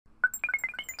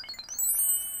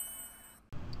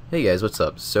Hey guys, what's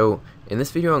up? So, in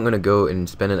this video I'm going to go and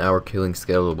spend an hour killing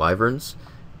Skeletal Wyverns,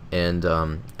 and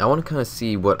I want to kind of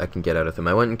see what I can get out of them.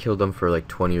 I went and killed them for like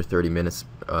 20 or 30 minutes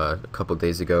a couple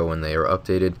days ago when they were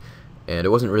updated, and it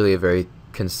wasn't really a very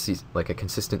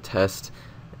consistent test,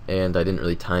 and I didn't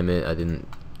really time it. I didn't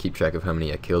keep track of how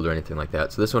many I killed or anything like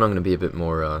that. So this one I'm going to be a bit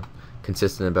more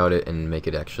consistent about it and make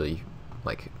it actually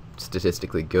like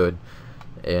statistically good.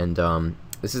 And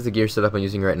this is the gear setup I'm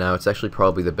using right now. It's actually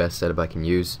probably the best setup I can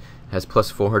use. It has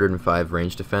plus 405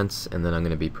 range defense, and then I'm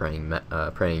going to be praying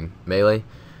melee.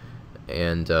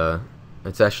 And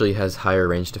it actually has higher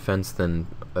range defense than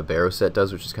a Barrow set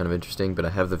does, which is kind of interesting. But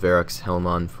I have the Varrock's helm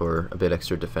on for a bit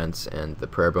extra defense and the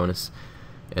prayer bonus.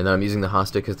 And then I'm using the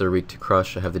Hosta because they're weak to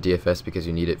crush. I have the DFS because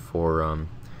you need it for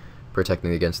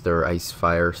protecting against their ice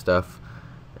fire stuff.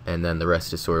 And then the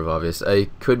rest is sort of obvious. I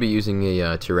could be using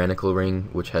a Tyrannical Ring,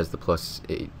 which has the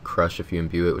 +8 crush if you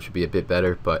imbue it, which would be a bit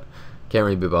better, but can't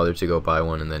really be bothered to go buy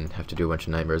one and then have to do a bunch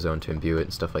of Nightmare Zone to imbue it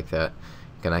and stuff like that.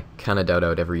 And I kind of doubt I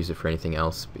would ever use it for anything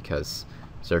else, because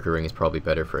Circuit Ring is probably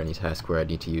better for any task where I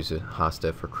need to use a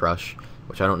Hosta for crush,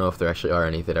 which I don't know if there actually are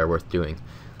any that are worth doing.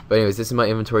 But anyways, this is my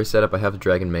inventory setup. I have a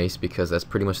Dragon Mace because that's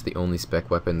pretty much the only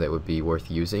spec weapon that would be worth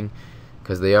using,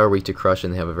 because they are weak to crush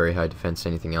and they have a very high defense to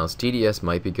anything else. DDS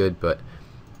might be good, but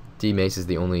D-Mace is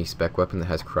the only spec weapon that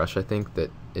has crush, I think,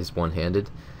 that is one-handed.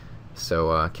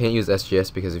 So can't use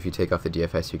SGS because if you take off the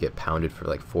DFS you get pounded for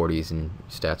like 40s and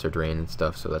stats are drained and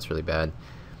stuff, so that's really bad.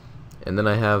 And then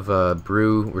I have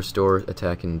Brew, Restore,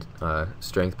 Attack, and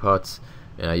Strength pots,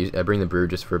 and I bring the Brew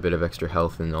just for a bit of extra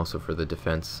health and also for the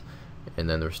defense, and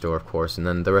then the Restore, of course. And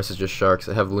then the rest is just Sharks.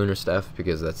 I have Lunar Staff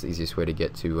because that's the easiest way to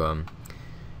get to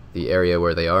the area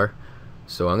where they are.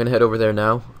 So I'm gonna head over there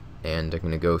now, and I'm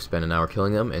gonna go spend an hour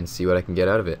killing them and see what I can get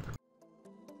out of it.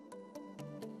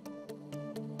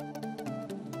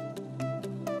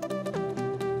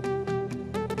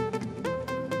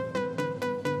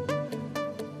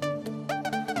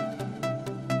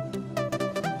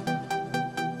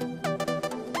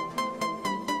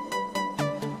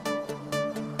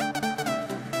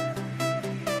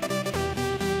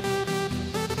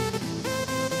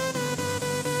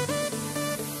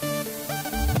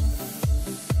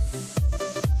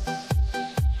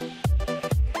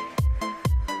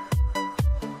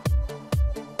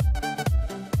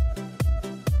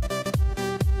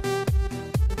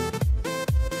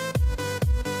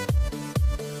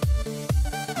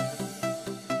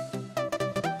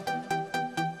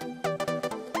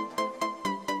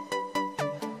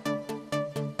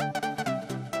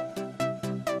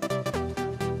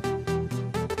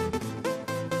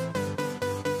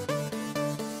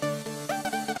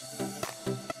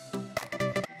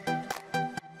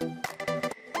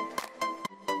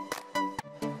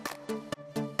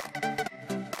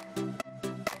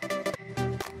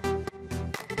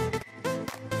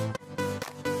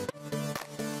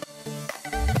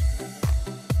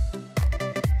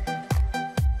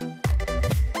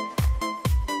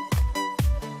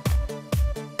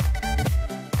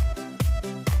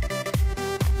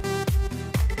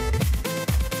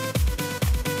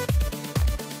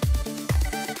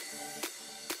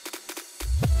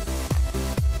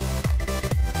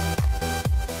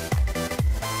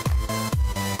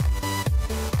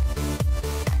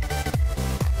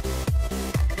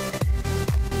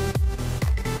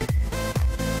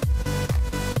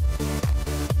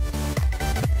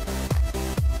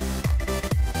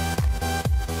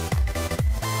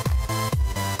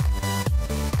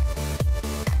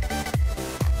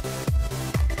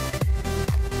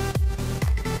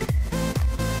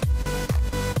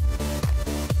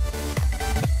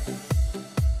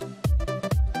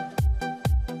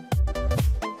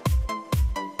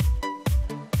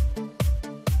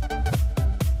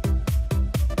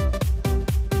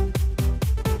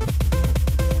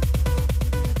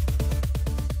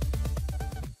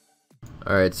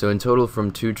 Alright, so in total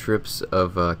from 2 trips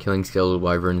of killing Skeletal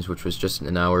Wyverns, which was just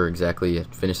an hour exactly, I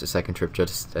finished the second trip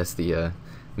just as the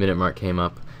minute mark came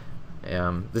up.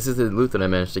 This is the loot that I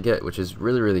managed to get, which is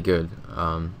really good.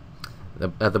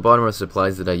 At the bottom are the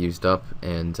supplies that I used up,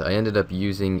 and I ended up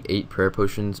using 8 prayer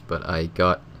potions, but I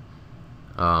got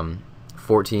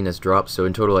 14 as drops, so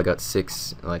in total I got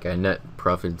 6, like I net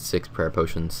profited 6 prayer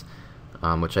potions,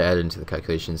 which I added into the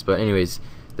calculations. But anyways,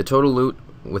 the total loot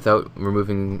without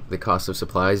removing the cost of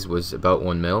supplies was about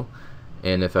 1 mil,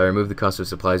 and if I remove the cost of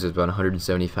supplies it was about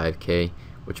 175k,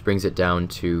 which brings it down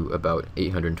to about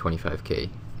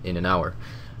 825k in an hour.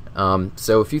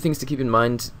 So a few things to keep in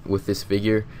mind with this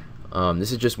figure.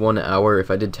 This is just 1 hour.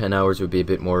 If I did 10 hours it would be a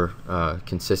bit more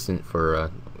consistent for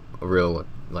a real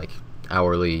like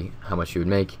hourly how much you would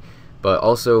make. But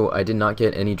also, I did not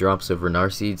get any drops of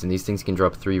Renar seeds, and these things can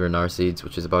drop 3 Renar seeds,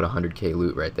 which is about 100k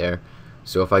loot right there.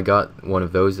 So if I got one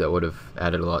of those, that would have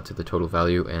added a lot to the total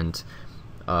value. And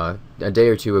a day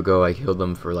or two ago, I killed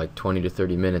them for like 20 to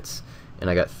 30 minutes, and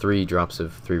I got 3 drops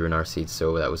of 3 Renar seeds,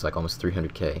 so that was like almost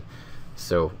 300k.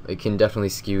 So it can definitely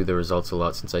skew the results a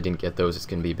lot. Since I didn't get those, it's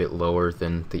going to be a bit lower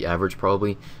than the average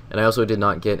probably. And I also did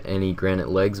not get any granite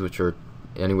legs, which are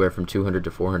anywhere from 200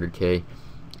 to 400k.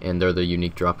 And they're the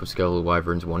unique drop of Skeletal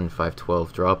Wyverns 1 in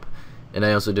 512 drop. And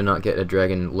I also did not get a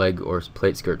dragon leg or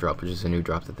plate skirt drop, which is a new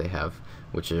drop that they have,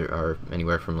 which are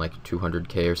anywhere from like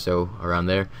 200k or so, around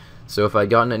there. So if I'd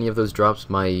gotten any of those drops,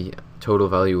 my total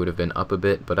value would have been up a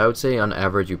bit, but I would say on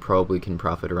average you probably can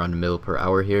profit around a mil per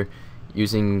hour here,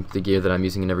 using the gear that I'm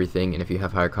using and everything. And if you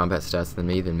have higher combat stats than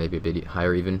me, then maybe a bit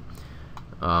higher even.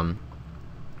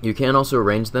 You can also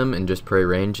range them and just pray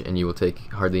range, and you will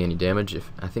take hardly any damage.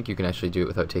 I think you can actually do it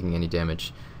without taking any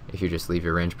damage if you just leave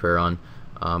your range prayer on.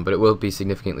 But it will be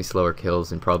significantly slower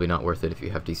kills and probably not worth it if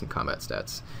you have decent combat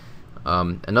stats.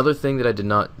 Another thing that I did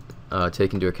not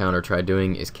take into account or try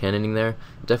doing is cannoning there.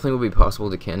 It definitely will be possible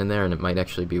to cannon there, and it might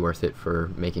actually be worth it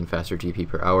for making faster GP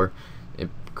per hour. It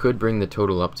could bring the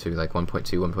total up to like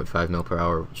 1.2, 1.5 mil per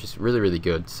hour, which is really, really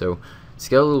good. So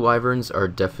Skeletal Wyverns are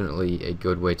definitely a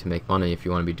good way to make money if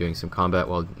you want to be doing some combat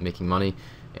while making money,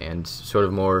 and sort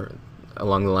of more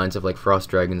along the lines of like Frost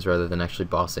Dragons rather than actually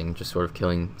bossing, just sort of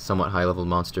killing somewhat high level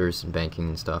monsters and banking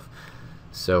and stuff.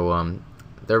 So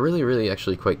they're really, really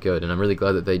actually quite good, and I'm really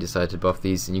glad that they decided to buff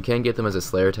these. And you can get them as a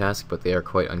Slayer task, but they are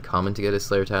quite uncommon to get as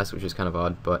Slayer task, which is kind of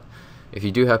odd. But if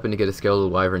you do happen to get a Skeletal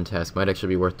Wyvern task, might actually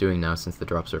be worth doing now since the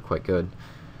drops are quite good.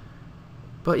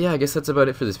 But yeah, I guess that's about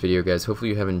it for this video, guys. Hopefully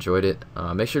you have enjoyed it.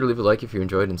 Make sure to leave a like if you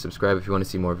enjoyed, and subscribe if you want to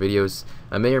see more videos.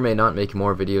 I may or may not make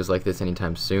more videos like this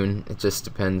anytime soon. It just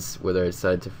depends whether I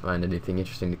decide to find anything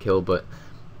interesting to kill, but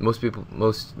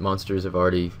most monsters have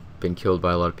already been killed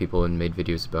by a lot of people and made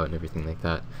videos about and everything like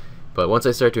that. But once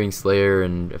I start doing Slayer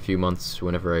in a few months,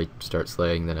 whenever I start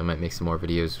slaying, then I might make some more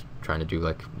videos trying to do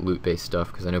like loot-based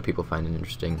stuff, because I know people find it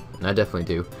interesting, and I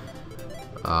definitely do.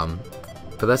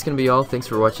 But that's going to be all. Thanks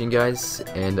for watching, guys,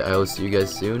 and I will see you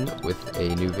guys soon with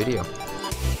a new video.